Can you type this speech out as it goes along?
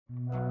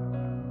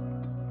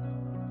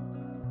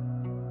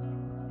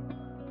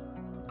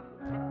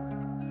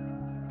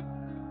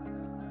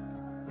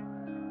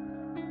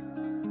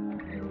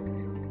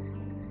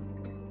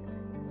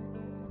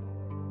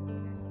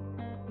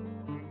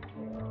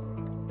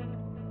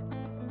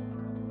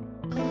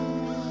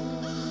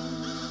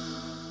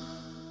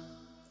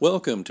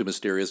Welcome to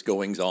Mysterious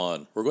Goings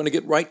On. We're going to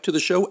get right to the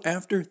show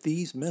after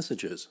these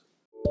messages.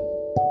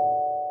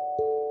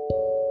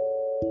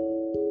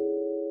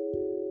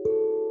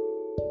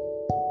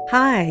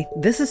 Hi,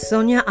 this is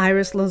Sonia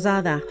Iris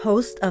Lozada,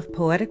 host of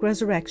Poetic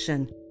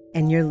Resurrection,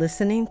 and you're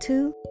listening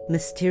to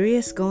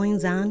Mysterious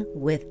Goings On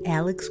with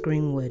Alex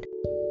Greenwood.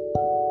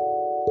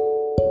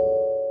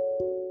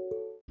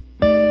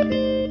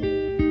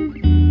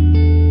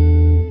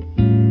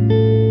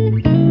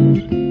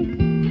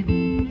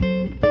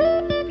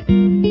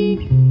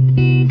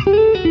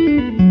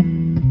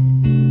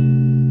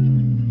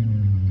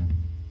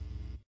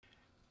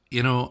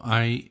 You know,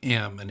 I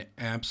am an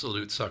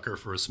absolute sucker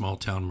for a small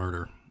town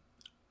murder.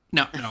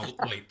 Now,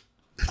 wait.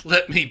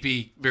 Let me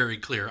be very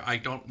clear. I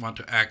don't want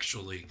to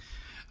actually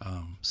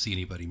see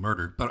anybody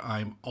murdered, but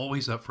I'm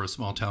always up for a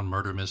small town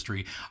murder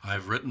mystery.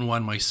 I've written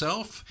one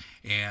myself,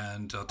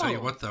 and I'll tell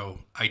you what, though,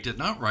 I did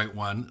not write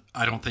one,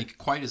 I don't think,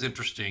 quite as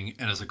interesting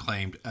and as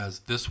acclaimed as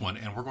this one,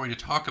 and we're going to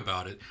talk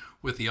about it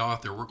with the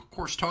author. We're, of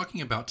course,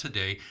 talking about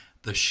today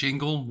The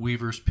Shingle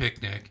Weaver's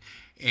Picnic.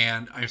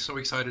 And I'm so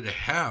excited to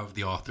have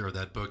the author of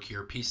that book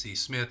here, P.C.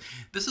 Smith.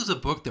 This is a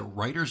book that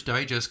Writer's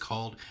Digest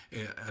called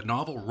a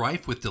novel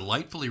rife with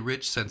delightfully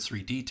rich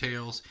sensory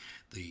details.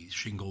 The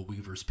Shingle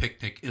Weaver's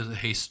Picnic is a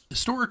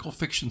historical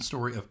fiction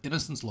story of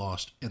innocence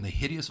lost and the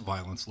hideous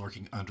violence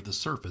lurking under the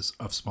surface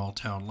of small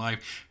town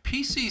life.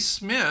 P.C.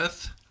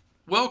 Smith,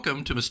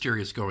 welcome to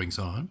Mysterious Goings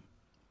On.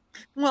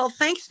 Well,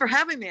 thanks for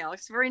having me,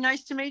 Alex. Very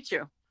nice to meet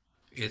you.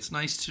 It's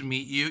nice to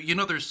meet you. You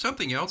know, there's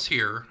something else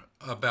here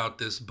about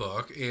this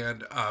book,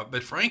 and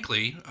but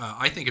frankly,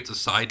 I think it's a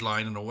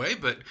sideline in a way,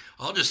 but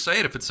I'll just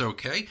say it if it's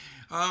okay.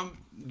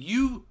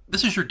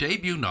 This is your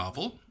debut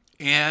novel,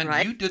 and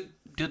right. You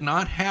did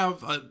not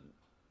have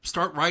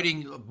start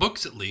writing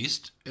books, at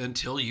least,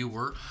 until you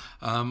were,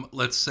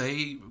 let's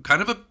say,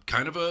 kind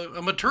of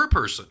a mature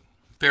person.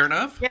 Fair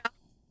enough? Yeah,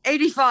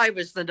 85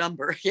 is the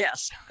number.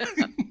 Yes.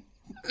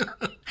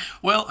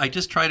 Well, I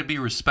just try to be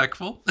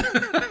respectful.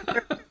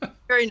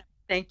 Very nice.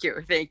 Thank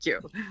you. Thank you.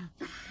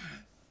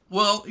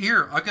 Well,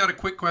 here, I've got a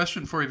quick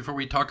question for you before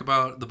we talk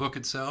about the book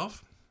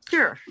itself.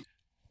 Sure.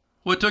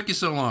 What took you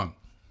so long?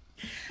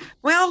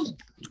 Well,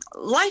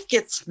 life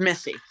gets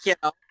messy,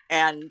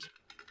 and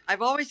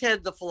I've always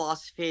had the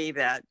philosophy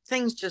that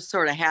things just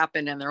sort of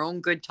happen in their own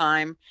good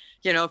time.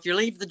 If you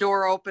leave the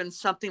door open,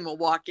 something will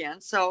walk in.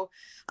 So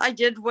I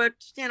did what,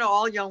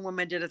 all young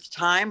women did at the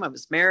time. I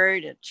was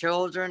married, had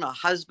children, a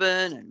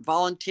husband, and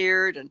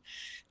volunteered and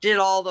did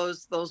all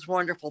those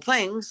wonderful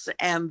things.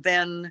 And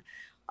then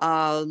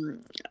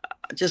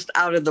just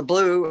out of the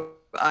blue,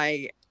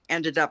 I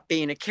ended up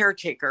being a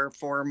caretaker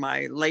for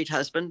my late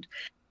husband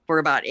for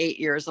about 8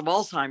 years of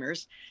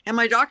Alzheimer's. And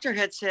my doctor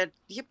had said,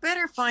 you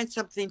better find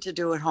something to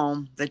do at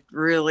home that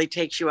really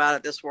takes you out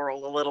of this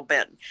world a little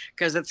bit,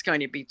 because it's going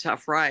to be a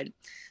tough ride.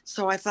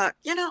 So I thought,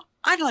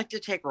 I'd like to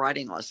take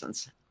writing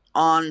lessons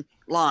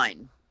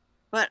online,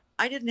 but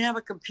I didn't have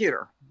a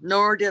computer,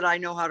 nor did I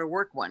know how to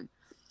work one.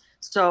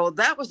 So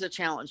that was a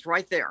challenge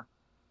right there.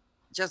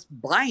 Just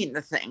buying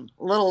the thing,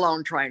 let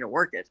alone trying to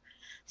work it.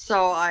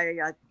 So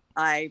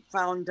I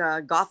found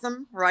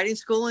Gotham Writing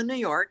School in New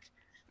York.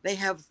 They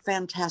have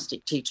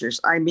fantastic teachers.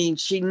 I mean,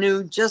 she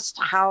knew just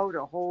how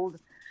to hold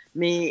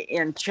me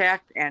in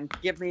check and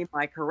give me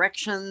my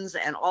corrections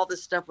and all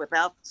this stuff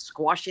without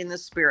squashing the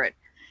spirit.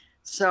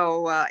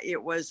 So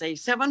it was a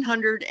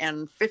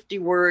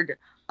 750-word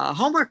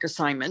homework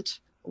assignment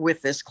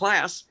with this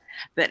class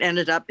that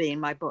ended up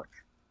being my book.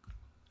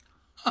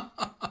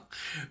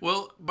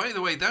 Well, by the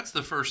way, that's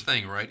the first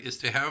thing, right? Is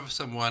to have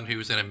someone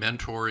who's in a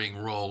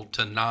mentoring role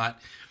to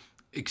not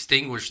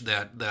extinguish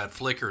that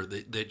flicker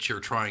that you're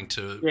trying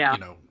to,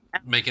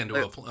 make into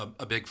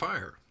a big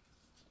fire.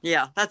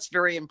 Yeah, that's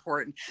very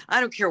important.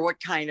 I don't care what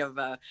kind of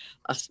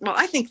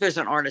I think there's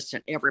an artist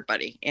in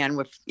everybody,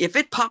 and if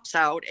it pops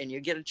out and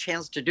you get a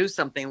chance to do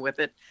something with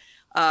it,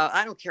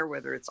 I don't care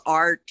whether it's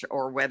art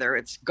or whether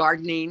it's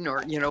gardening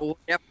or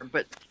whatever,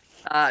 but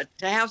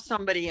to have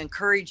somebody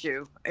encourage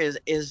you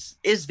is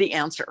the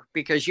answer,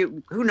 because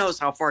who knows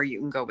how far you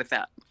can go with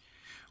that.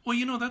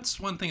 Well, that's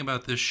one thing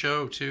about this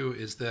show too,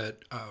 is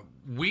that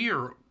we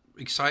are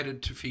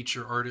excited to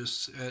feature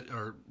artists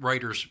or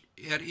writers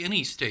at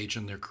any stage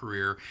in their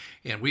career.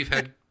 And we've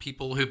had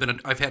people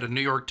I've had a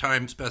New York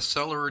Times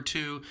bestseller or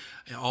two,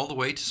 all the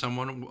way to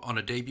someone on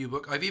a debut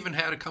book. I've even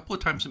had a couple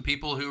of times some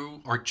people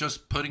who are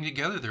just putting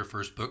together their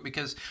first book,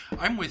 because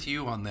I'm with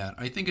you on that.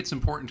 I think it's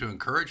important to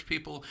encourage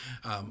people.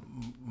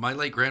 My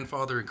late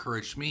grandfather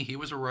encouraged me. He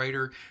was a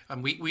writer.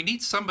 We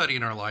need somebody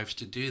in our lives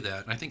to do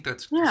that. And I think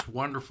that's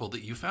wonderful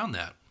that you found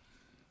that.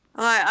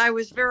 I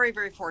was very,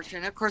 very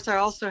fortunate. Of course, I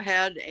also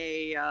had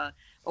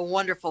a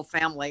wonderful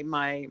family.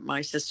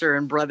 My sister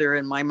and brother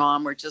and my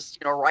mom were just,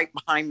 right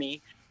behind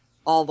me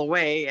all the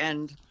way.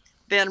 And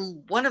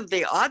then one of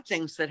the odd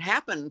things that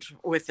happened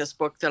with this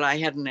book that I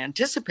hadn't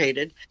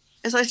anticipated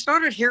is I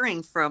started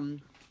hearing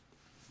from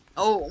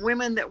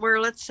women that were,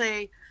 let's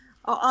say,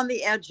 on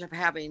the edge of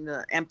having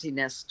the empty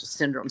nest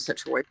syndrome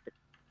situation.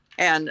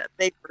 And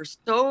they were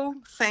so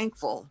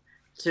thankful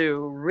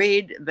to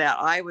read that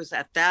I was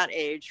at that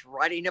age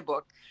writing a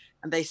book.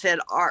 And they said,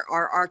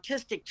 our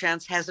artistic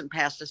chance hasn't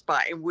passed us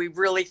by. And we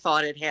really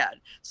thought it had.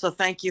 So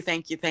thank you,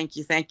 thank you, thank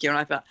you, thank you. And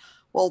I thought,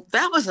 well,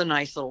 that was a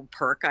nice little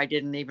perk I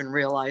didn't even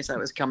realize I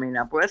was coming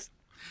up with.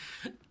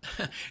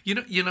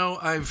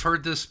 I've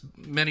heard this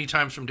many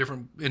times in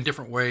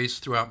different ways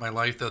throughout my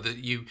life, though, that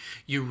you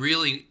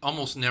really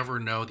almost never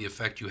know the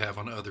effect you have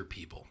on other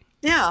people.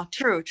 Yeah,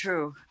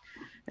 true.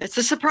 It's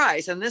a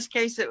surprise. In this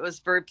case, it was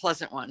a very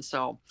pleasant one.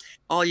 So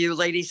all you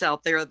ladies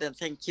out there that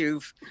think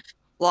you've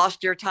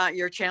lost your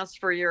chance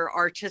for your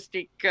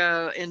artistic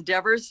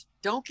endeavors,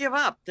 don't give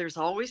up. There's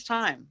always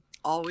time.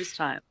 Always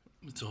time.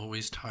 It's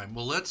always time.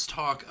 Well, let's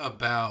talk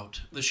about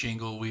the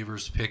Shingle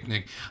Weavers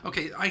Picnic.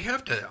 Okay, I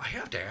have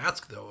to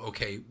ask though.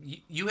 Okay,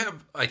 you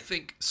have, I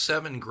think,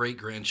 7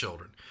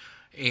 great-grandchildren,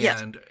 and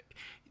yes.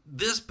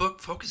 This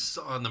book focuses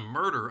on the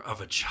murder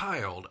of a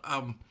child.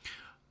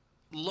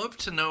 Love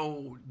to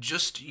know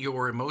just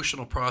your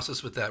emotional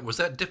process with that. Was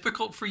that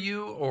difficult for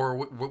you, or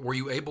were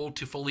you able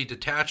to fully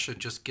detach and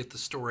just get the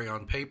story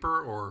on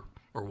paper, or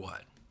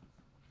what?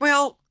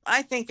 Well,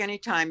 I think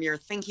anytime you're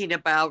thinking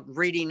about,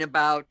 reading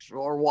about,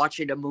 or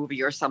watching a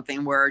movie or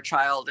something where a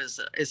child is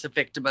a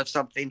victim of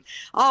something,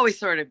 always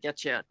sort of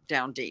gets you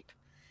down deep.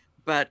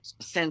 But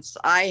since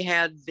I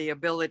had the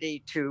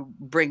ability to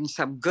bring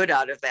some good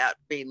out of that,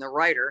 being the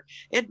writer,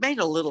 it made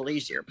it a little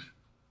easier,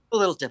 a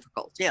little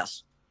difficult.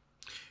 Yes.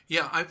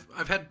 Yeah,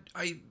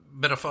 I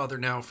been a father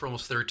now for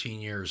almost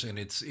 13 years, and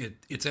it's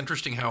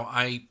interesting how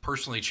I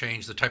personally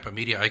changed the type of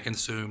media I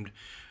consumed,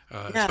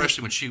 Yeah.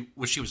 especially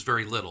when she was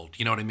very little. Do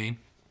you know what I mean?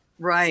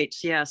 Right.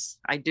 Yes,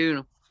 I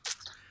do.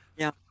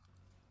 Yeah.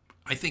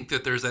 I think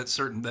that there's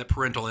that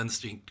parental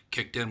instinct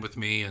kicked in with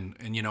me, and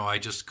I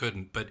just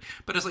couldn't. But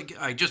it's like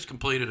I just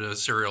completed a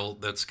serial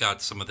that's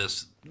got some of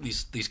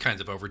these kinds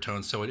of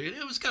overtones, so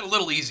it was got a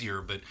little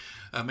easier. But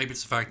maybe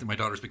it's the fact that my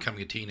daughter's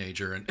becoming a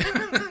teenager, and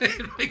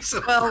it makes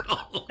it a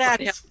little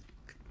that helps.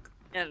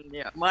 And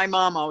yeah, my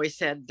mom always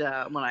said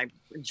when I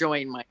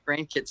joined my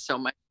grandkids so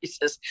much, she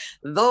says,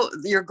 "Though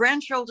your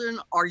grandchildren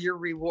are your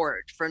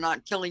reward for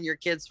not killing your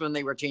kids when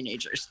they were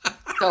teenagers."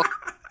 So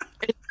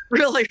it's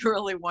really,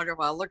 really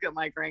wonderful. I look at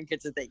my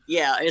grandkids and think,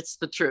 yeah, it's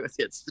the truth.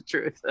 It's the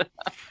truth.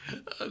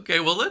 Okay,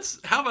 well,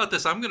 how about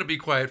this? I'm going to be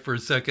quiet for a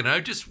second.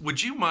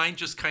 Would you mind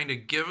just kind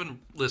of giving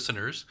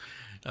listeners,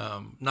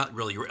 not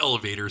really your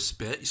elevator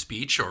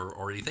speech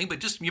or anything, but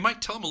just you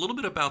might tell them a little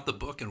bit about the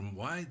book and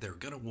why they're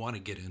going to want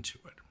to get into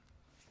it.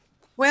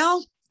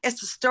 Well,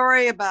 it's a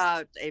story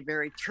about a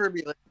very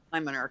turbulent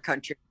time in our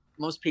country.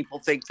 Most people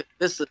think that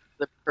this is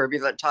the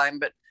turbulent time,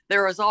 but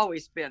there has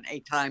always been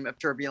a time of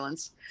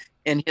turbulence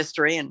in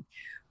history. And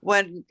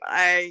when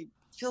I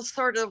feel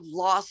sort of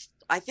lost,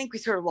 I think we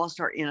sort of lost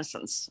our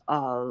innocence,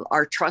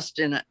 our trust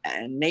in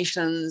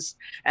nations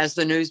as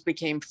the news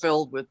became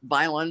filled with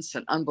violence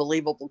and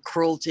unbelievable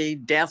cruelty,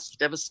 death,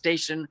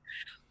 devastation,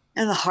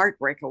 and the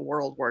heartbreak of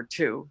World War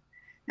II.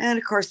 And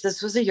of course,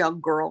 this was a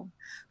young girl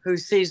who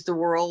sees the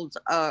world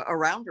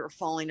around her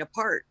falling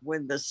apart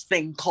when this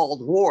thing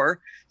called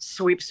war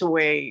sweeps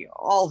away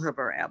all of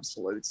her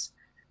absolutes.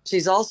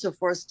 She's also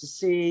forced to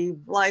see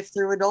life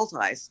through adult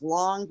eyes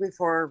long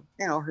before,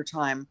 her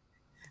time,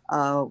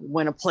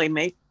 when a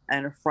playmate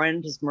and a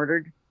friend is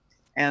murdered,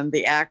 and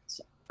the act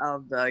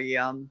of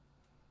the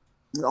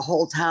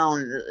whole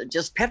town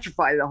just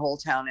petrified the whole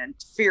town, and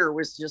fear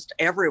was just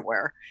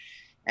everywhere.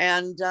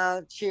 And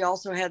she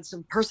also had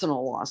some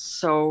personal loss.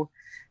 So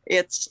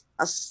it's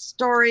a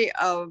story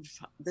of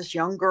this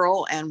young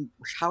girl and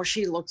how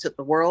she looks at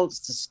the world.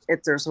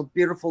 There's a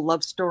beautiful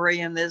love story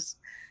in this.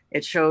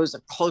 It shows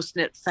a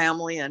close-knit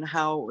family and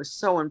how it was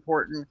so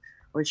important,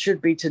 or it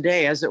should be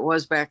today as it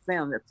was back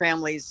then, that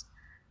families,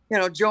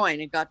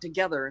 joined and got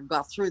together and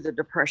got through the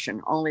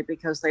Depression only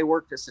because they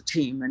worked as a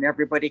team and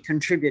everybody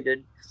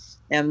contributed.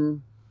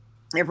 And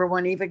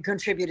everyone even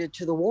contributed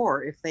to the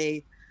war if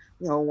they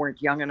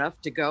weren't young enough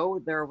to go.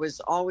 There was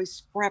always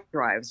scrap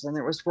drives, and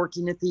there was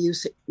working at the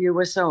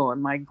USO.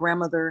 And my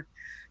grandmother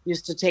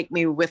used to take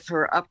me with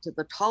her up to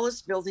the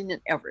tallest building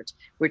in Everett,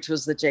 which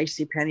was the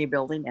J.C. Penney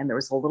building. And there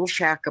was a little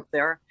shack up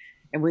there,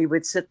 and we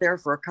would sit there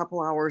for a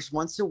couple hours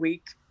once a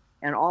week.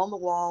 And on the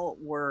wall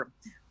were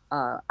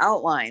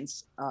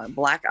outlines,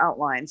 black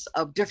outlines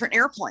of different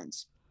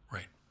airplanes.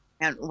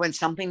 And when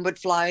something would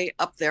fly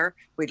up there,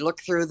 we'd look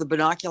through the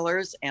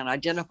binoculars and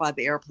identify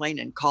the airplane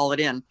and call it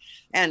in.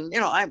 And,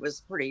 I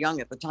was pretty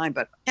young at the time,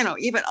 but,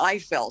 even I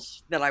felt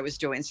that I was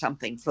doing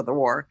something for the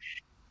war.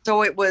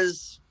 So it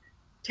was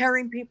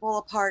tearing people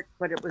apart,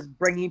 but it was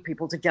bringing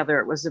people together.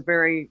 It was a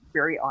very,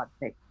 very odd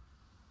thing.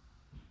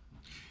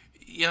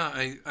 Yeah,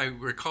 I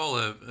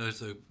recall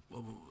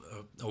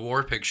a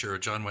war picture, a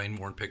John Wayne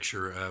war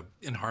picture,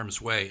 In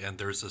Harm's Way, and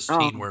there's a Oh,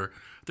 scene where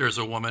there's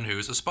a woman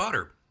who's a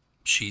spotter.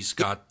 She's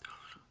got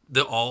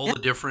all yeah, the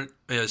different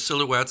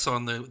silhouettes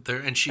on there,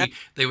 and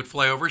they would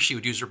fly over. She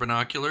would use her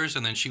binoculars,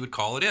 and then she would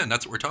call it in.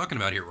 That's what we're talking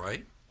about here,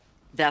 right?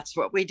 that's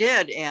what we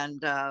did.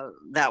 And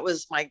that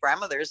was my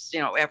grandmother's,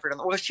 effort.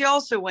 Well, she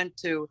also went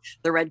to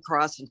the Red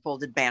Cross and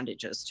folded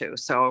bandages too.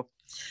 So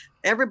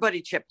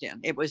everybody chipped in.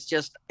 It was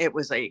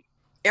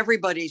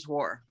everybody's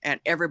war, and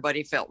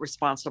everybody felt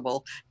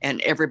responsible,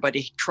 and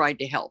everybody tried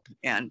to help.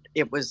 And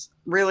it was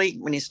really,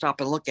 when you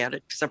stop and look at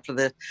it, except for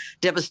the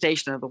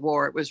devastation of the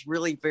war, it was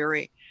really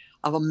very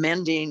of a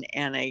mending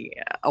and a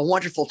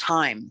wonderful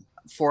time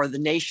for the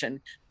nation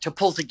to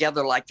pull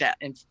together like that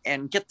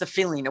and get the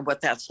feeling of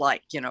what that's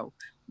like.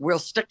 We'll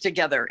stick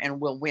together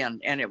and we'll win.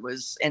 And it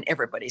was in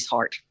everybody's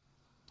heart.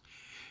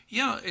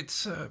 Yeah,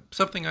 it's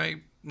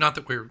something not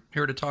that we're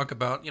here to talk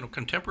about,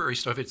 contemporary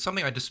stuff. It's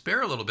something I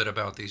despair a little bit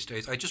about these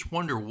days. I just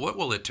wonder, what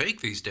will it take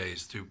these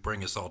days to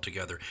bring us all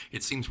together?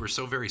 It seems we're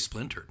so very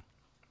splintered.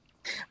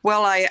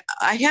 Well, I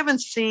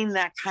haven't seen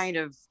that kind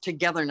of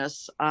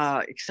togetherness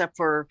except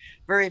for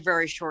very,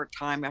 very short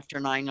time after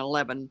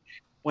 9/11,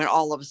 when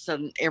all of a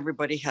sudden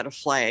everybody had a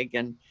flag,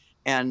 and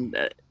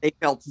they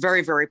felt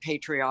very, very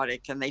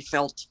patriotic, and they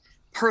felt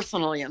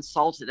personally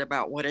insulted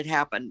about what had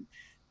happened.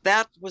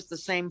 That was the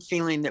same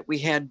feeling that we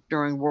had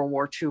during World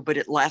War II, but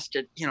it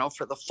lasted,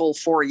 for the full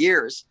 4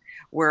 years,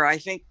 where I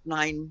think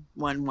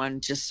 9/11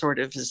 just sort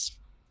of is,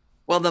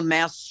 well, the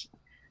mass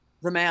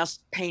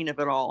pain of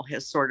it all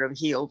has sort of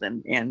healed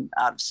and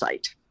out of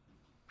sight.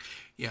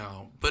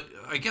 Yeah, but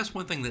I guess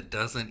one thing that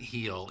doesn't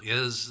heal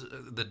is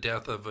the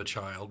death of a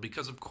child,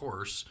 because of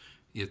course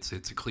it's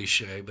a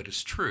cliche, but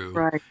it's true.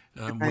 Right.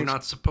 Right.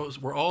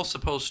 We're all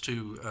supposed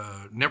to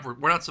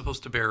we're not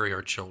supposed to bury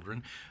our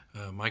children.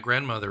 My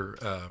grandmother,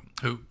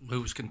 who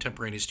was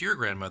contemporaneous to your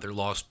grandmother,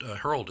 lost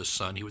her oldest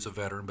son. He was a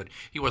veteran, but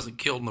he wasn't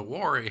killed in the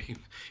war.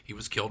 He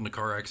was killed in a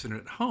car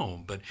accident at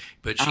home. But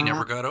she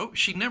never got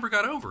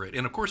over it.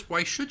 And of course,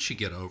 why should she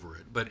get over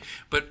it? But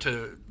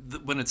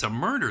when it's a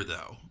murder,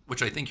 though,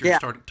 which I think you're Yeah.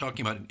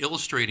 talking about and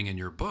illustrating in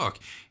your book,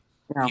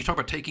 Yeah. you talk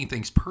about taking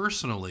things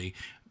personally.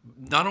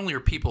 Not only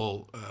are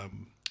people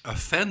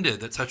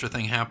offended that such a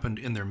thing happened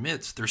in their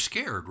midst, they're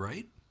scared,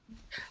 right?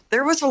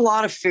 There was a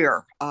lot of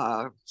fear.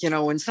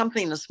 When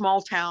something in a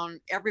small town,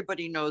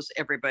 everybody knows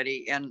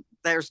everybody, and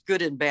there's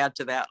good and bad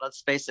to that,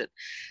 let's face it.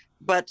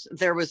 But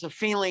there was a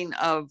feeling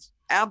of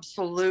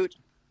absolute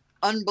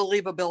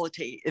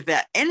unbelievability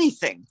that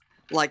anything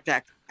like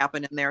that could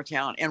happen in their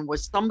town. And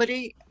was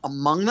somebody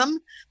among them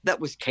that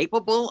was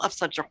capable of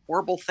such a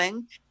horrible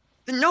thing?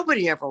 Then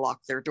nobody ever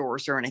locked their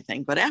doors or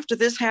anything. But after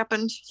this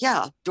happened,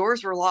 yeah,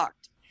 doors were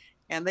locked.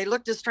 And they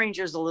looked at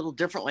strangers a little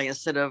differently,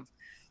 instead of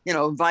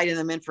inviting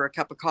them in for a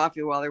cup of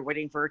coffee while they're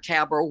waiting for a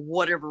cab, or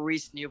whatever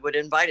reason you would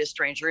invite a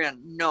stranger in.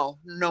 No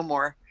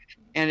more.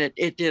 And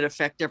it did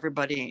affect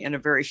everybody in a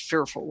very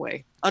fearful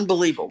way.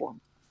 Unbelievable.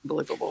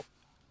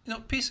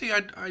 PC,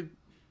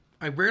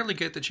 I rarely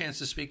get the chance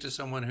to speak to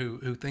someone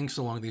who thinks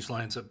along these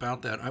lines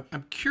about that.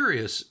 I'm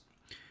curious.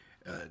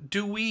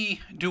 Do we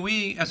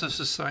as a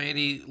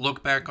society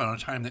look back on a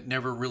time that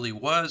never really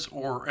was,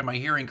 or am I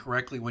hearing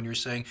correctly when you're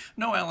saying,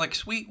 no,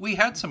 Alex, we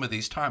had some of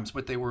these times,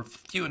 but they were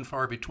few and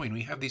far between.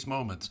 We have these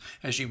moments,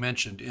 as you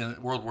mentioned,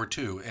 in World War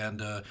II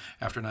and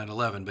after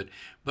 9/11.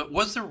 But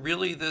was there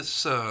really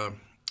this?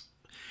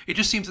 It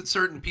just seems that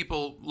certain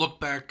people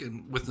look back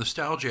with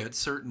nostalgia at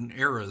certain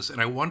eras,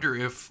 and I wonder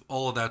if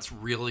all of that's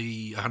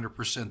really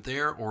 100%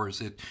 there, or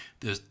is it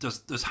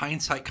does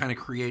hindsight kind of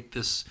create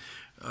this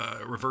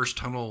reverse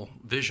tunnel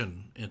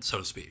vision, so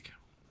to speak?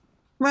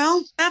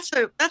 Well, that's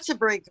a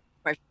very good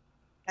question.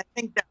 I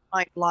think that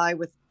might lie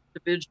with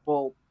the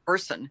individual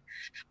person.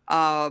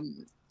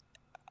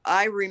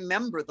 I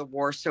remember the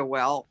war so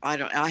well. I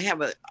don't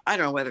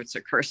know whether it's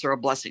a curse or a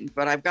blessing,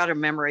 but I've got a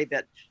memory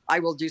that I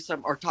will do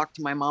some or talk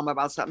to my mom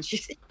about something. She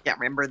said, "You can't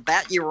remember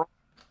that, you were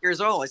years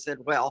old." I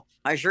said, "Well,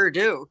 I sure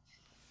do."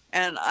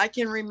 And I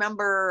can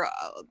remember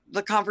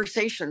the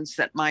conversations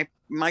that my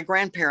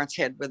grandparents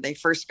had when they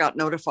first got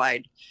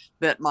notified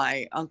that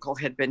my uncle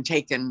had been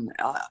taken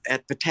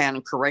at Bataan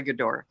and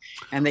Corregidor,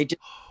 and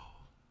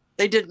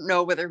they didn't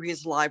know whether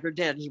he's alive or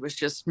dead. He was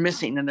just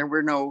missing, and there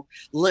were no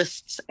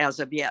lists as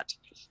of yet.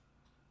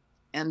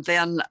 And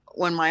then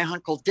when my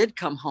uncle did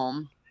come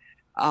home,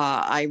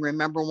 I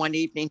remember one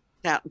evening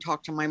I sat and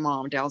talked to my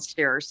mom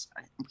downstairs.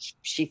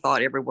 She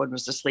thought everyone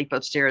was asleep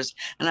upstairs,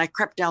 and I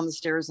crept down the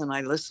stairs and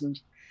I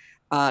listened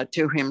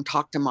to him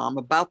talk to Mom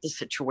about the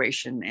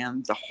situation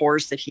and the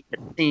horrors that he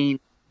had seen,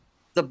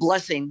 the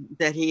blessing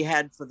that he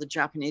had for the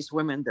Japanese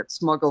women that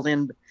smuggled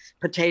in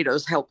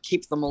potatoes, helped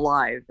keep them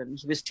alive. And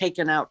he was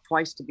taken out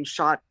twice to be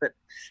shot, but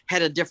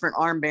had a different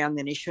armband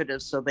than he should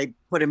have, so they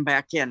put him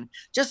back in.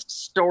 Just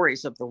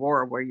stories of the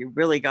war where you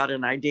really got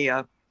an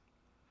idea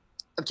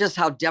of just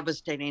how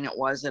devastating it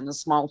was. And a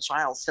small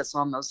child sits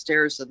on those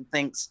stairs and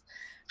thinks,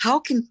 how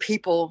can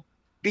people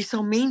be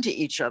so mean to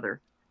each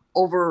other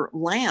over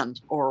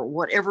land or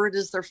whatever it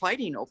is they're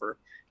fighting over?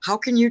 How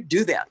can you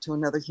do that to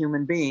another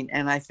human being?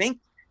 And I think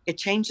it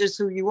changes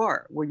who you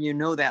are when you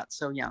know that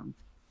so young.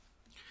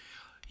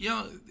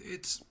 Yeah,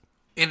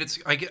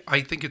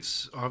 I think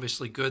it's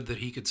obviously good that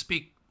he could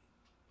speak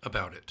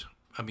about it.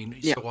 I mean,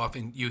 Yeah. so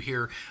often you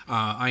hear,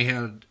 I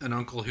had an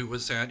uncle who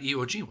was at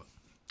Iwo Jima,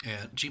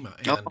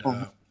 and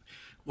Oh,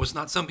 was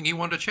not something he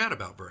wanted to chat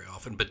about very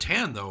often.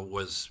 Bataan, though,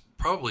 was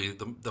probably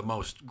the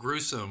most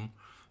gruesome,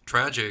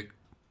 tragic,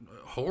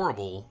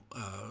 horrible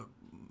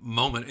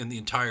moment in the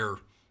entire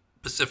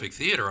Pacific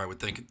theater, I would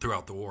think,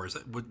 throughout the war.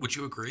 Would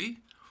you agree?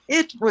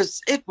 it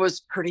was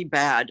pretty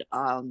bad.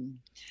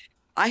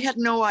 I had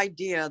no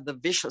idea the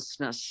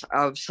viciousness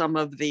of some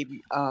of the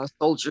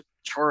soldiers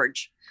in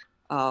charge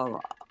uh,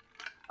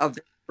 of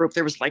the group.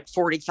 There was like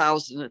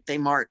 40,000 that they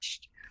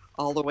marched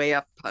all the way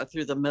up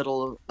through the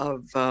middle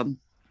of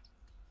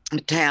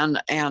Bataan,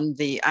 and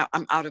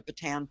I'm out of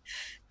Bataan,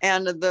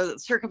 and the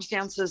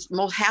circumstances.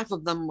 Most half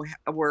of them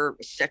were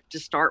sick to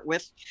start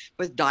with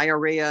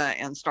diarrhea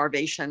and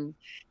starvation,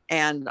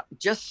 and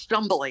just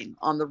stumbling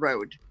on the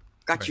road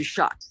got you Right.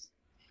 shot.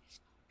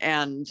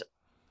 And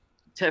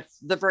to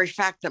the very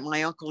fact that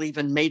my uncle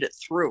even made it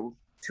through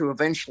to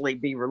eventually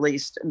be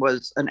released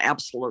was an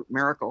absolute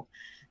miracle.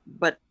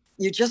 But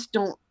you just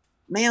don't,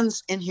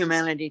 man's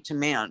inhumanity to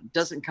man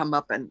doesn't come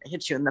up and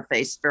hit you in the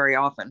face very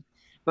often.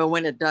 But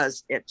when it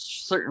does, it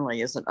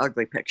certainly is an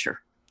ugly picture.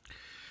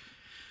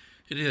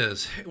 It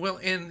is. Well,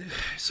 and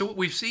so what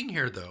we've seen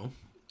here, though,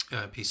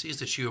 PC, is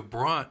that you have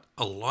brought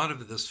a lot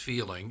of this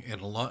feeling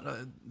and a lot,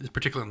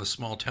 particularly on the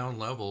small town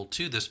level,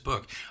 to this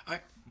book.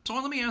 So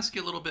let me ask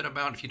you a little bit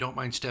about, if you don't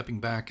mind stepping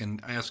back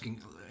and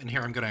asking, and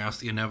here I'm going to ask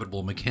the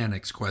inevitable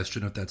mechanics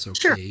question, if that's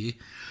Sure. okay.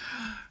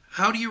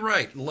 How do you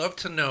write? Love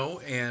to know.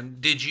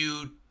 And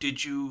you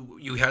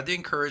had the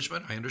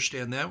encouragement? I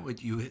understand that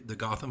with you, the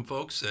Gotham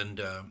folks,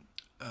 and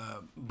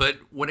but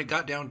when it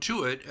got down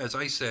to it, as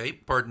I say,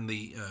 pardon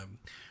the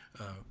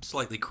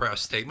slightly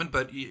crass statement,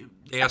 but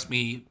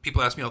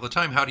people ask me all the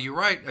time, how do you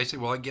write? I say,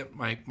 well, I get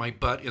my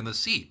butt in the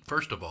seat,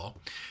 first of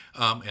all,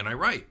 and I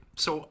write.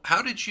 So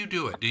how did you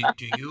do it?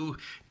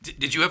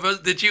 Did you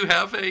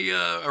have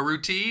a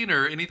routine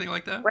or anything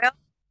like that? Well,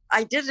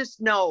 I didn't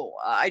know.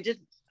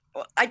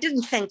 I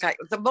didn't think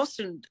the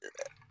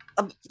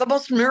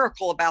most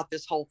miracle about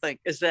this whole thing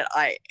is that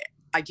I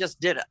just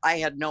did it. I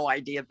had no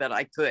idea that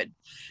I could.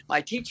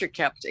 My teacher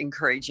kept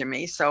encouraging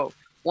me. So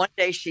one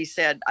day she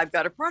said, "I've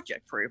got a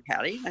project for you,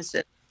 Patty." I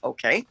said,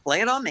 "Okay,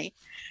 lay it on me."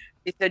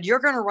 She said, "You're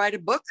going to write a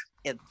book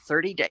in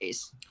 30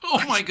 days."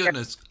 Oh my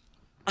goodness.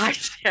 I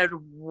said,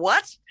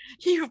 "What?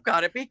 You've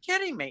got to be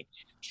kidding me."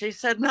 She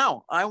said,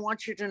 "No, I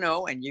want you to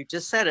know, and you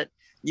just said it,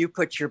 you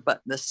put your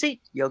butt in the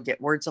seat, you'll get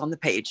words on the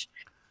page."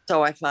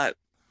 So I thought,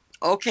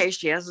 okay,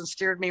 she hasn't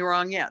steered me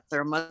wrong yet.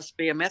 There must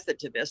be a method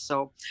to this.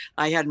 So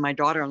I had my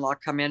daughter-in-law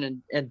come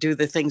in and do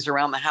the things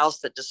around the house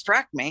that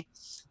distract me.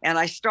 And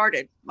I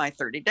started my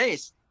 30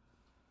 days.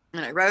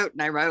 And I wrote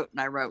and I wrote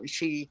and I wrote.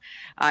 And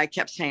I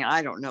kept saying,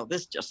 "I don't know,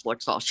 this just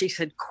looks all." She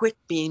said, "Quit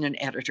being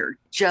an editor.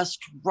 Just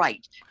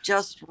write.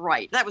 Just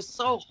write." That was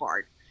so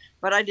hard.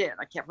 But I did.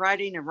 I kept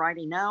writing and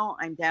writing. Now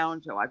I'm down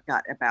to, I've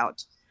got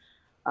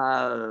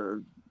uh,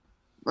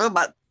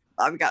 about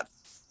I've got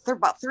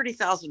about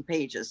 30,000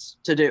 pages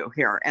to do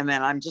here, and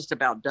then I'm just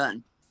about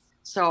done.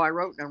 So I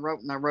wrote and I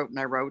wrote and I wrote and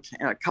I wrote,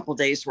 and a couple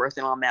days worth.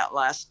 And on that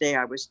last day,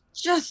 I was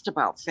just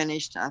about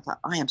finished. I thought,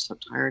 I am so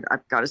tired.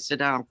 I've got to sit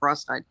down. I'm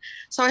cross-eyed.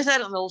 So I sat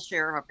in a little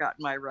chair I've got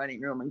in my writing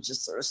room and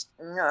just sort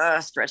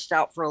of stretched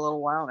out for a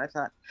little while. And I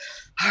thought,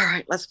 all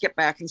right, let's get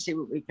back and see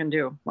what we can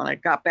do. When I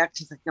got back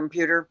to the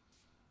computer,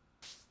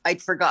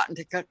 I'd forgotten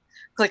to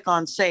click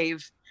on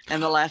save,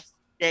 and the last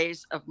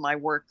days of my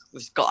work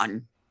was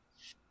gone.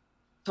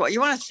 So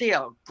you want to see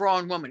a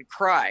grown woman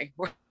cry?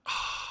 So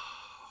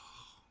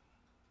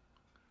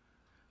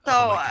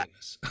Oh my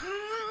goodness.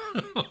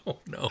 Oh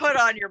no. put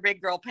on your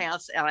big girl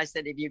pants. And I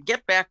said, if you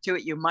get back to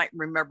it, you might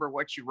remember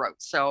what you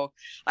wrote. So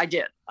I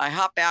did. I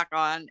hopped back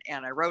on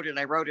and I wrote and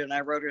I wrote and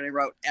I wrote and I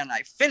wrote, and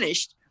I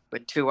finished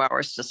with 2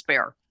 hours to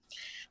spare.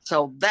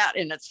 So that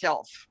in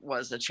itself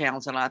was a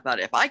challenge. And I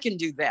thought, if I can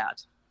do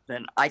that,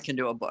 then I can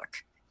do a book.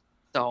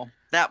 So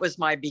that was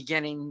my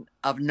beginning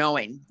of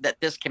knowing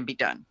that this can be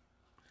done.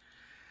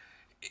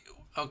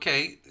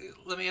 Okay,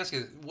 let me ask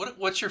you,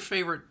 what's your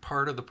favorite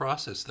part of the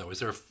process, though? Is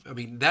there? I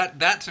mean,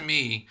 that to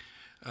me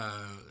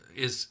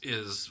is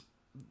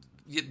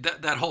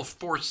that whole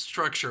force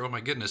structure. Oh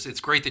my goodness, it's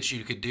great that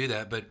you could do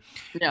that, but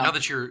Yeah. now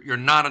that you're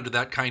not under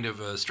that kind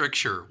of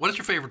stricture, what is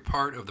your favorite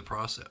part of the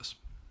process?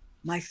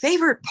 My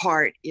favorite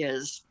part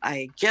is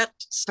I get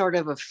sort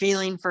of a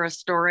feeling for a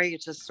story.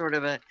 It's just sort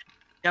of a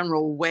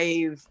general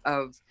wave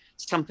of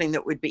something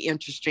that would be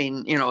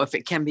interesting, if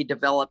it can be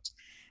developed.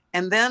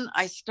 And then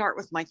I start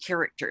with my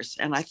characters.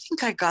 And I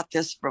think I got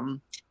this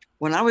from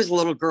when I was a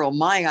little girl.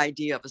 My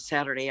idea of a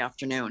Saturday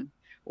afternoon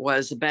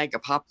was a bag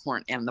of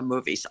popcorn and the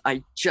movies.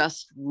 I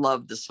just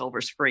loved the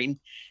silver screen.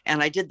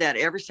 And I did that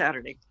every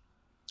Saturday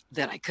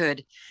that I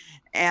could.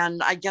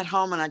 And I'd get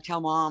home and I'd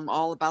tell Mom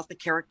all about the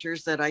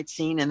characters that I'd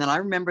seen. And then I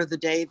remember the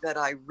day that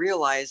I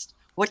realized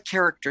what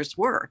characters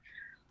were.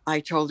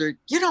 I told her,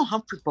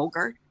 Humphrey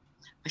Bogart?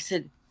 I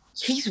said,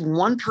 he's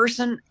one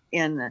person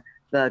in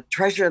the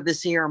Treasure of the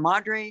Sierra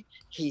Madre.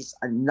 He's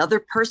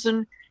another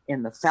person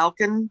in the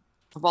Falcon,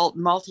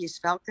 Maltese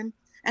Falcon,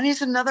 and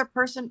he's another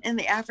person in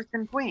the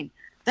African Queen.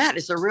 That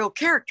is a real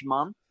character,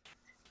 Mom.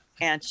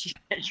 And she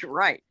said, you're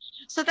right.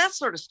 So that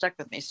sort of stuck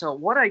with me. So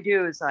what I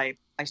do is I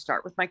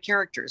start with my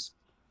characters.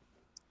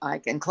 I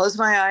can close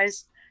my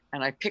eyes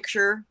and I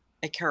picture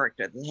a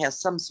character that has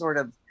some sort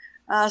of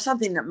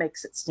something that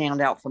makes it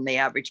stand out from the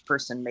average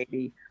person,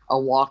 maybe a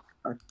walk,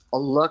 a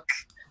look,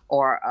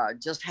 or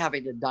just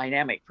having a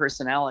dynamic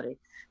personality.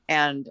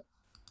 And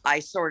I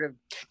sort of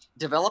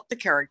develop the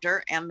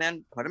character and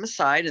then put him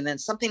aside, and then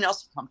something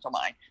else will come to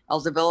mind. I'll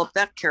develop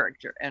that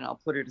character and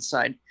I'll put it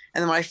aside.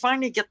 And then when I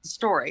finally get the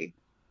story,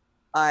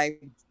 I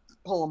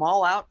pull them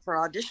all out for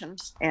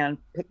auditions and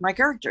pick my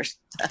characters.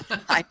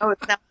 I know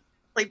it's not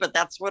silly, but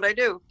that's what I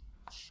do.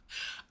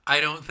 I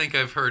don't think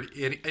I've heard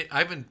any.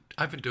 I've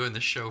been doing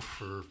this show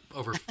for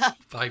over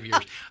 5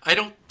 years. I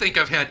don't think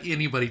I've had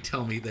anybody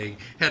tell me they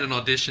had an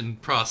audition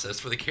process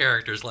for the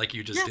characters like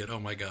you just did. Oh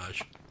my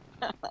gosh.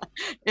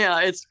 Yeah,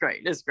 it's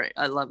great. It's great.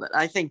 I love it.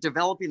 I think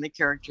developing the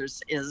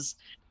characters is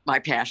my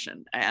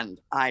passion.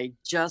 And I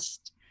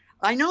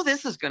know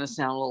this is going to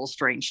sound a little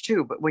strange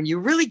too, but when you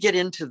really get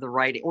into the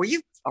writing, or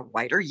you a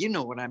writer, you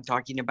know what I'm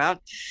talking about.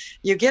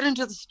 You get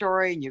into the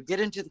story and you get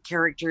into the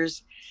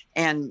characters,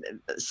 and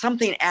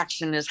something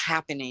action is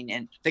happening,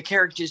 and the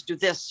characters do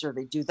this or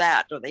they do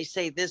that, or they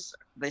say this,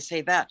 or they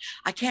say that.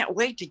 I can't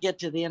wait to get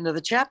to the end of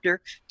the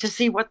chapter to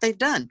see what they've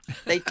done.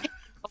 They take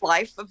a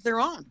life of their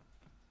own.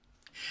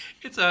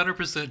 It's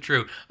 100%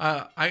 true.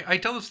 I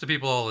tell this to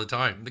people all the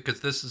time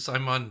because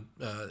I'm on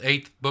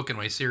 8th book in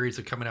my series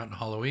of coming out in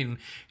Halloween,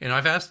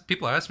 and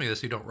people ask me this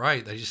who don't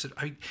write. They just said,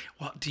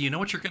 "Well, do you know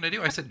what you're going to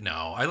do?" I said,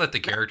 "No, I let the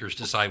characters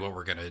decide what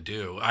we're going to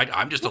do.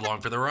 I'm just along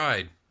for the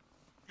ride."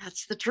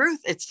 That's the truth.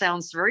 It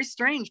sounds very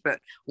strange, but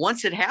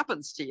once it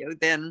happens to you,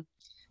 then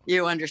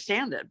you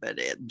understand it. But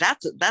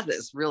that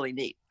is really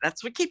neat.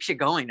 That's what keeps you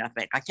going, I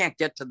think. I can't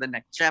get to the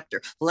next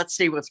chapter. Let's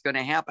see what's going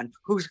to happen.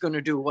 Who's going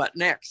to do what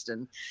next?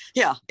 And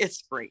yeah,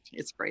 it's great.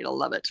 It's great. I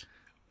love it.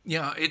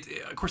 Yeah.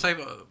 Of course, I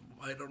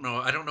don't know.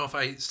 I don't know if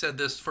I said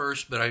this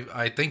first, but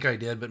I think I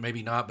did, but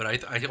maybe not. But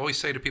I always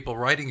say to people,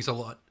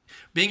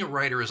 being a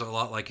writer is a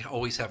lot like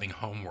always having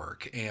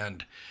homework.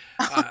 And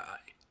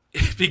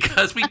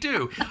because we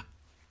do.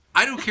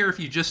 I don't care if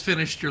you just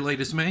finished your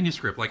latest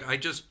manuscript. Like, I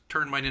just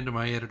turned mine into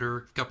my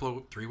editor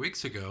 3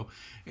 weeks ago,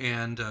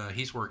 and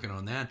he's working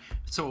on that.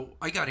 So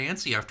I got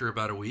antsy after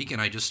about a week,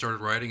 and I just started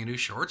writing a new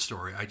short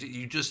story.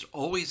 You just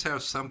always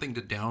have something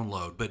to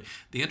download. But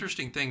the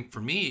interesting thing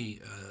for me,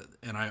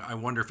 and I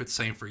wonder if it's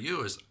the same for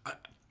you, is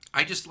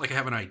I just like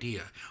have an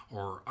idea,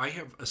 or I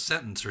have a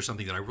sentence or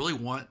something that I really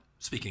want.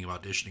 Speaking of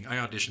auditioning, I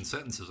audition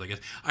sentences, I guess.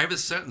 I have a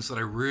sentence that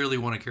I really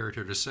want a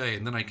character to say,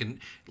 and then I can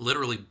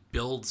literally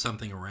build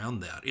something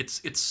around that.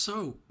 It's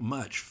so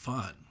much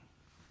fun.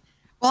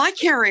 Well, I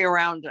carry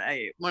around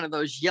one of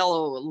those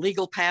yellow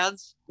legal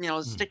pads,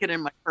 stick it in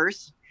my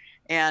purse,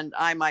 and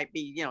I might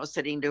be,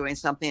 sitting doing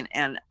something,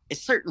 and a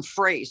certain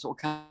phrase will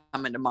come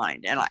into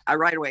mind, and I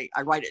right away,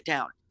 I write it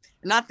down.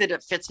 Not that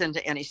it fits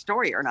into any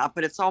story or not,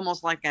 but it's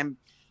almost like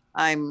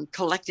I'm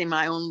collecting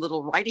my own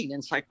little writing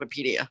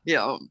encyclopedia,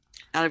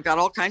 and I've got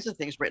all kinds of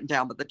things written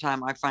down by the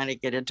time I finally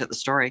get into the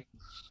story.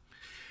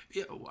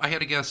 Yeah, I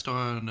had a guest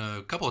on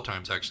a couple of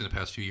times actually in the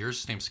past few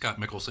years. His name's Scott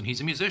Mickelson.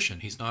 He's a musician.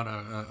 He's not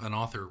an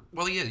author.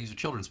 Well, yeah, he's a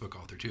children's book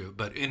author too.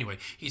 But anyway,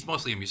 he's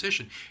mostly a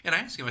musician. And I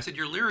asked him, I said,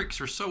 "Your lyrics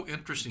are so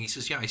interesting." He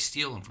says, "Yeah, I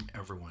steal them from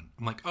everyone."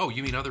 I'm like, "Oh,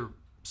 you mean other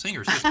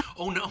singers?" He goes,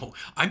 "Oh no,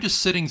 I'm just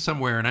sitting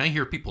somewhere and I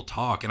hear people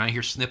talk and I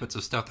hear snippets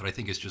of stuff that I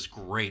think is just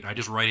great. I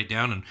just write it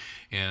down."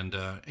 And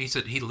he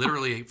said he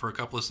literally, for a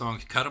couple of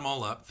songs, cut them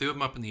all up, threw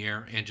them up in the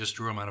air, and just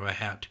drew them out of a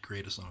hat to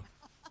create a song.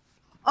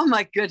 Oh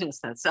my goodness,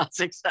 that sounds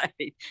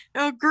exciting.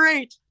 Oh,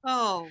 great.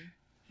 Oh,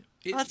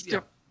 that's yeah.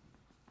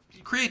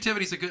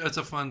 Creativity is it's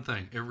a fun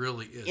thing. It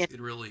really is.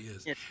 It really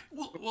is.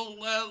 Well,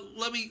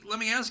 let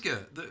me ask you,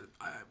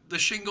 the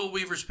Shingle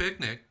Weaver's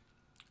Picnic,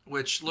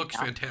 which looks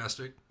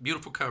fantastic,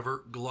 beautiful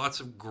cover, lots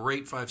of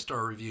great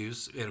 5-star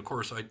reviews, and of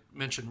course I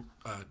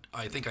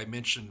think I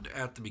mentioned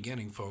at the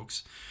beginning,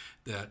 folks,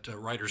 that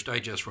Writer's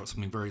Digest wrote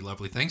something very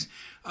lovely things.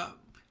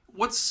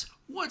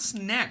 What's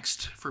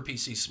next for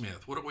PC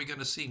Smith? What are we going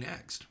to see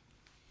next?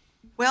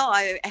 Well,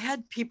 I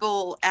had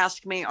people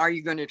ask me, "Are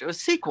you going to do a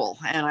sequel?"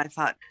 And I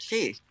thought,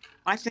 gee,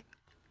 I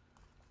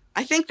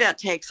think that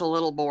takes a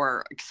little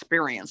more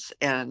experience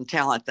and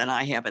talent than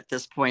I have at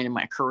this point in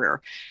my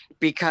career,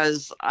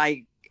 because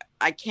I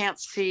can't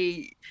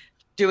see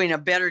doing a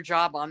better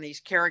job on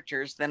these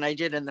characters than I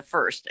did in the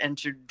first, and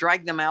to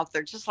drag them out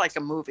there just like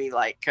a movie,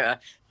 like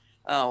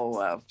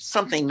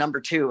something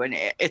number 2, and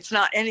it's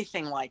not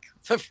anything like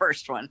the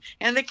first one,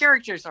 and the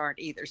characters aren't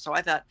either. So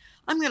I thought,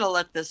 I'm going to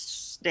let this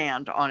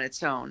stand on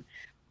its own.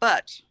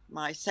 But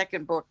my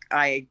second book,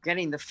 I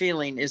getting the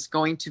feeling, is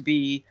going to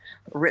be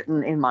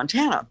written in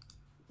Montana,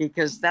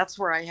 because that's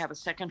where I have a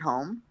second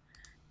home,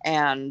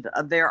 and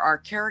there are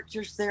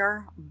characters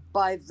there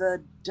by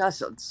the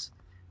dozens.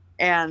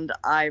 and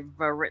I've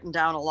written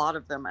down a lot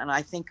of them, and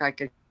I think I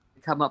could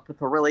come up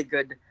with a really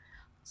good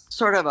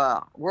sort of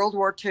a World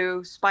War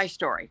II spy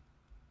story.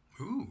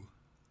 Ooh.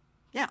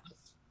 Yeah.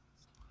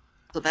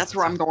 So that's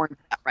where I'm going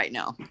with that right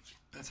now.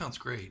 That sounds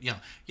great. Yeah.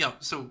 Yeah.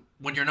 So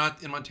when you're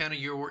not in Montana,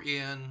 you're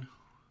in.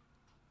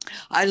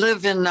 I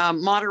live in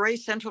Monterey,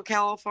 Central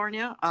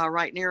California,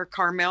 right near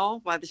Carmel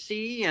by the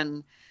sea.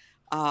 And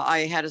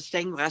I had a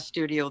stained glass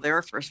studio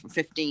there for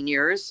 15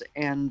 years.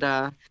 And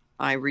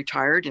I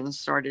retired and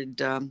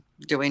started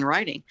doing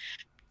writing.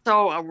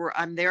 So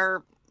I'm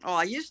there. Oh,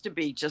 I used to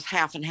be just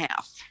half and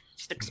half,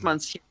 6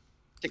 months here,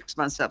 6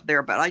 months up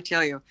there. But I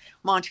tell you,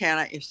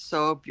 Montana is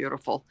so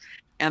beautiful.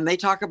 And they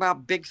talk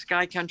about big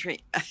sky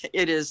country.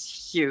 It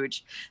is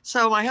huge.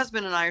 So my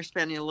husband and I are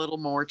spending a little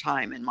more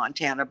time in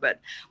Montana, but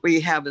we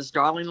have this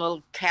darling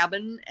little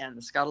cabin, and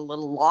it's got a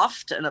little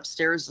loft, and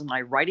upstairs is my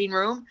writing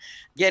room.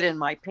 Get in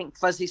my pink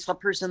fuzzy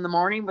slippers in the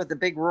morning with a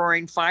big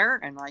roaring fire,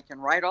 and I can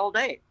write all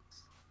day.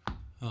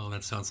 Oh,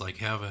 that sounds like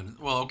heaven.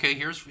 Well, okay,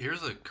 here's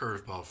a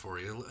curveball for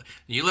you.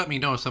 You let me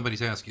know if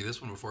somebody's asked you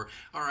this one before.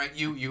 All right,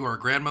 you are a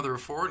grandmother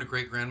of 4 and a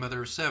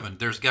great-grandmother of 7.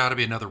 There's got to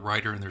be another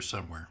writer in there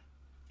somewhere.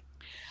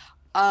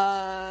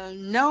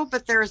 No,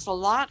 but there's a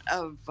lot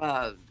of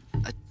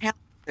talent.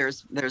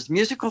 There's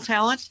musical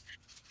talent.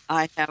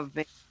 I have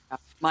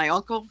my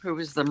uncle, who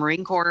was the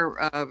Marine Corps,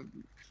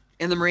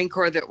 in the Marine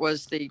Corps, that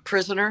was the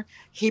prisoner.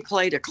 He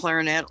played a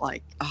clarinet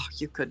like, oh,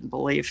 you couldn't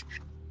believe.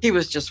 He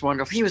was just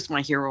wonderful. He was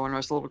my hero when I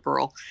was a little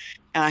girl.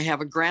 And I have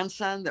a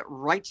grandson that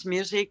writes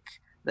music,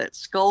 that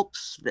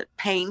sculpts, that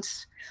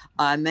paints.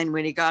 And then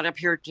when he got up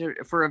here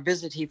for a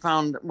visit, he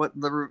found what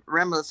the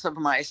remnants of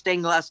my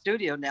stained glass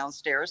studio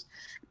downstairs,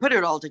 put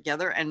it all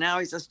together. And now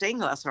he's a stained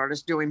glass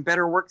artist doing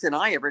better work than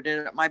I ever did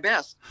at my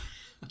best.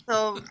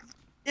 So,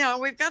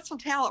 we've got some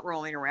talent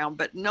rolling around,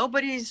 but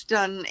nobody's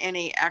done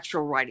any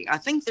actual writing. I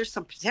think there's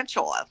some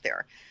potential out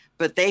there,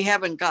 but they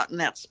haven't gotten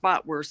that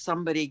spot where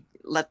somebody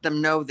let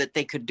them know that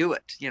they could do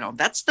it.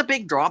 That's the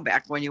big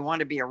drawback when you want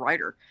to be a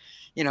writer.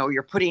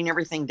 You're putting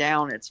everything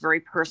down. It's very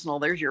personal.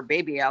 There's your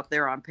baby out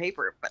there on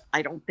paper, but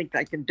I don't think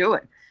I can do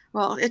it.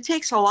 Well, it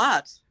takes a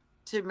lot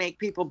to make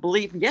people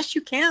believe, yes,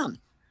 you can.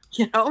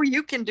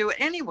 You can do it.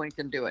 Anyone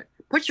can do it.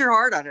 Put your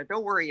heart on it.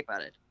 Don't worry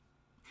about it.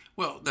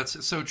 Well,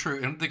 that's so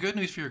true. And the good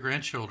news for your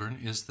grandchildren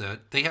is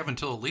that they have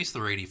until at least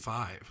they're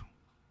 85.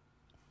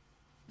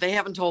 They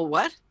haven't told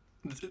what?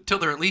 Till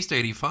they're at least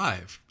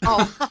 85.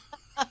 Oh,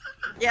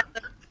 yeah.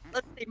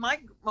 Let's see. My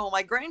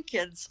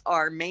grandkids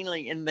are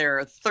mainly in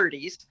their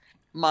 30s.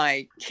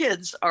 My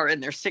kids are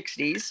in their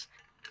 60s,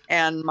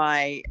 and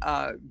my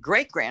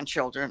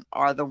great-grandchildren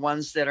are the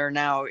ones that are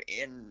now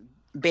in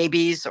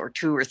babies or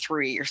 2 or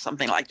 3 or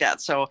something like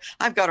that. So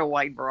I've got a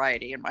wide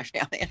variety in my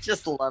family. I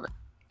just love it.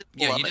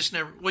 Yeah, you just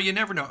never. Well, you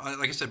never know.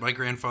 Like I said, my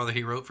grandfather,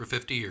 he wrote for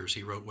 50 years.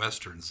 He wrote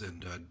westerns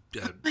and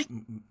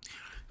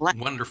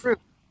wonderful.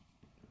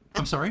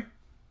 I'm sorry.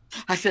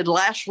 I said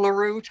Lash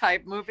LaRue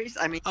type movies.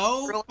 I mean,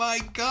 oh really? My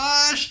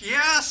gosh,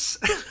 yes.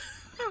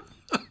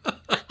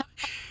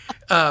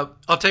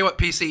 I'll tell you what,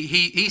 PC.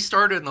 He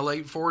started in the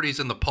late 40s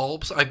in the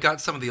pulps. I've got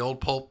some of the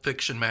old pulp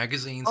fiction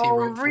magazines he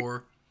wrote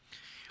for.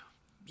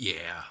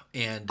 Yeah,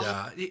 and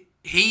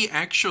he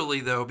actually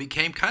though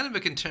became kind of a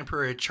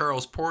contemporary of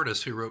Charles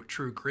Portis, who wrote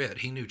True Grit.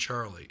 He knew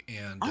Charlie,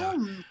 and oh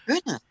my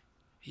goodness.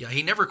 Yeah,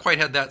 he never quite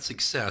had that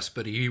success,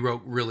 but he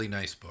wrote really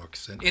nice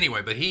books. And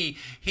anyway, but he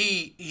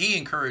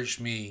encouraged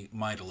me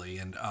mightily,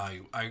 and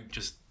I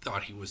just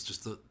thought he was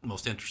just the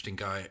most interesting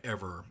guy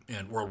ever,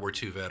 and World War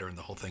II veteran,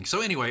 the whole thing.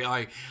 So anyway,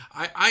 I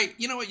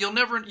you know what,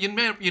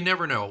 you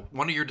never know.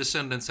 One of your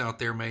descendants out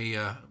there may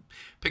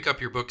pick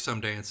up your book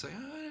someday and say,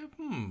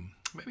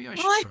 maybe I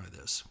should try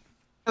this.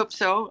 I hope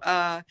so.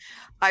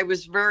 I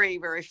was very,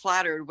 very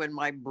flattered when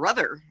my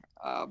brother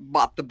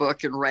bought the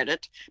book and read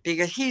it,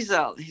 because he's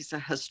a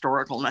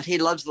historical nut. He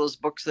loves those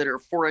books that are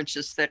 4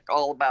 inches thick,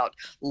 all about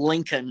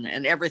Lincoln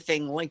and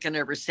everything Lincoln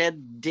ever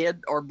said,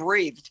 did, or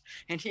breathed,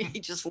 and he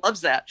just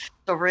loves that.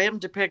 So for him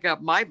to pick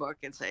up my book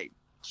and say,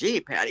 "Gee,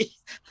 Patty,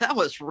 that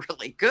was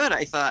really good,"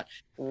 I thought,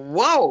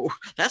 "Whoa,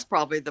 that's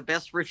probably the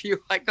best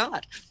review I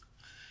got."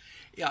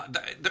 Yeah,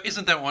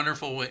 isn't that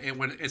wonderful?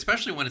 When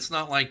especially when it's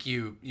not like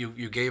you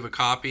gave a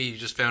copy, you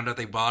just found out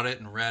they bought it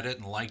and read it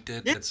and liked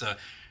it. Yeah.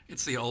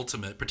 It's the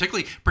ultimate.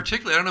 Particularly,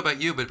 I don't know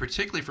about you, but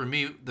particularly for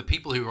me, the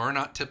people who are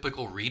not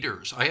typical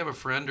readers. I have a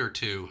friend or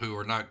two who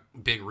are not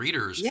big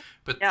readers,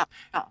 and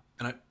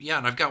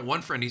I've got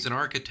one friend. He's an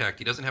architect.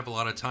 He doesn't have a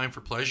lot of time for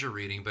pleasure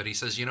reading, but he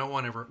says,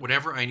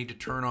 whenever I need to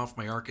turn off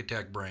my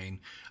architect brain,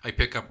 I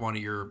pick up one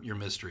of your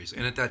mysteries,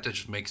 and that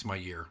just makes my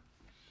year.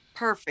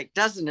 Perfect,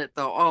 doesn't it?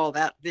 Though, oh,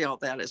 that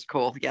is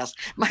cool. Yes,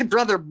 my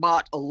brother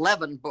bought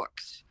 11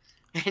 books,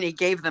 and he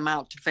gave them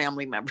out to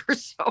family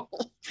members. So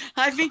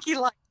I think he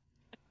liked.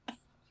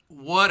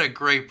 What a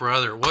great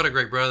brother! What a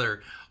great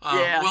brother!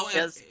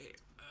 Yes.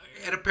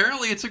 And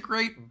apparently it's a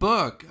great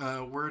book.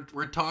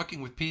 We're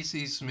talking with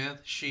P.C.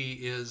 Smith. She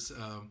is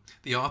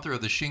the author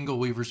of The Shingle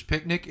Weaver's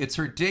Picnic. It's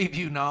her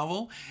debut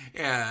novel,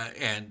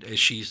 and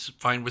she's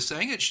fine with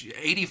saying it. She's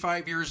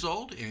 85 years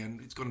old,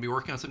 and it's going to be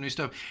working on some new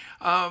stuff.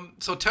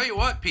 So tell you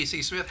what,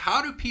 P.C. Smith,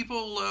 how do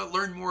people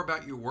learn more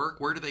about your work?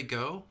 Where do they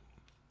go?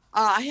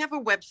 I have a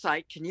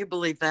website. Can you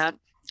believe that?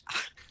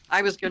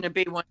 I was going to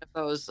be one of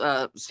those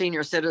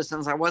senior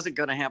citizens. I wasn't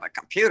going to have a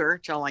computer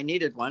till I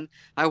needed one.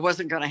 I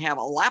wasn't going to have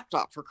a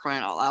laptop, for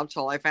crying out loud,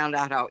 till I found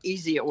out how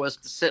easy it was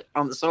to sit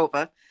on the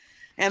sofa.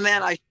 And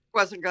then I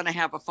wasn't going to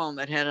have a phone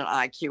that had an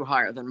IQ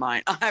higher than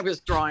mine. I was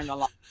drawing a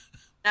lot.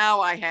 Now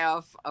I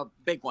have a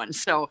big one.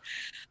 So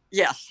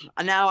yes,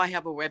 now I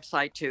have a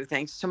website too,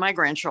 thanks to my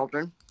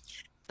grandchildren.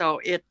 So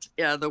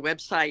the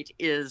website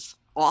is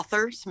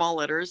author, small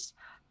letters,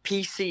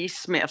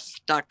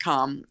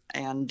 pcsmith.com,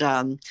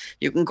 and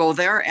you can go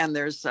there, and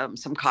there's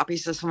some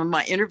copies of some of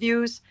my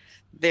interviews.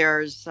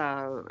 There's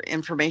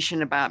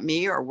information about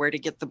me or where to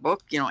get the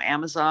book,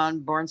 Amazon,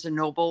 Barnes and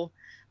Noble.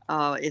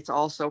 It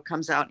also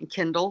comes out in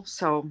Kindle.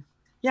 So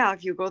yeah,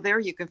 if you go there,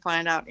 you can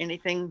find out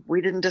anything we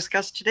didn't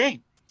discuss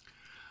today.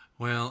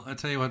 Well, I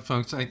tell you what,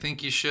 folks, I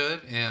think you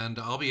should, and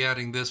I'll be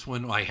adding this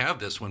one. I have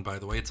this one, by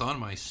the way. It's on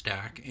my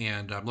stack,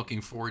 and I'm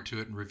looking forward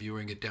to it and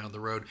reviewing it down the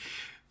road.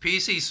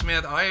 P.C.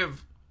 Smith, I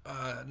have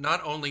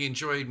not only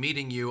enjoyed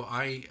meeting you,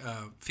 I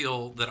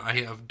feel that I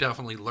have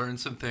definitely learned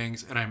some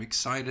things, and I'm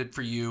excited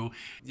for you.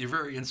 You're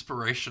very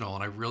inspirational,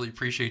 and I really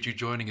appreciate you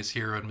joining us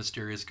here on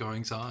Mysterious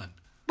Goings On.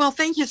 Well,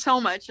 thank you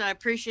so much. I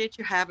appreciate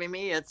you having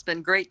me. It's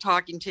been great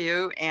talking to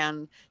you,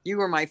 and you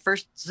were my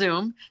first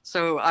Zoom,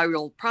 so I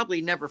will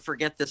probably never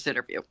forget this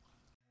interview.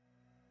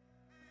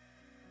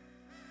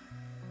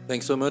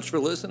 Thanks so much for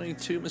listening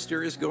to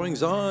Mysterious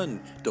Goings On.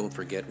 Don't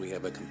forget we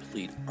have a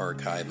complete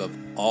archive of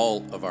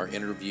all of our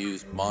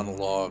interviews,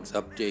 monologues,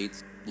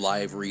 updates,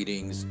 live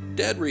readings,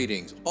 dead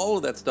readings. All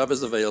of that stuff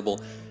is available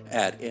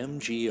at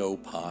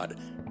mgopod.com.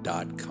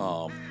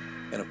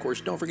 And of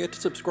course, don't forget to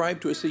subscribe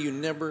to us so you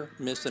never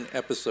miss an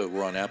episode.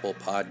 We're on Apple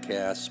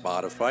Podcasts,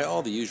 Spotify,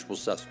 all the usual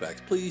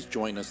suspects. Please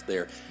join us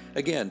there.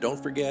 Again,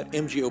 don't forget,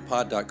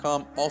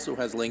 mgopod.com also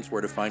has links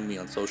where to find me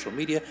on social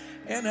media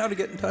and how to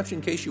get in touch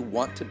in case you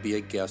want to be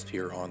a guest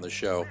here on the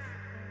show.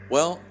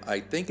 Well, I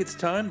think it's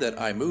time that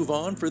I move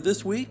on for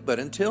this week, but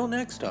until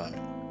next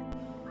time,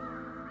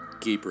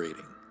 keep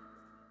reading.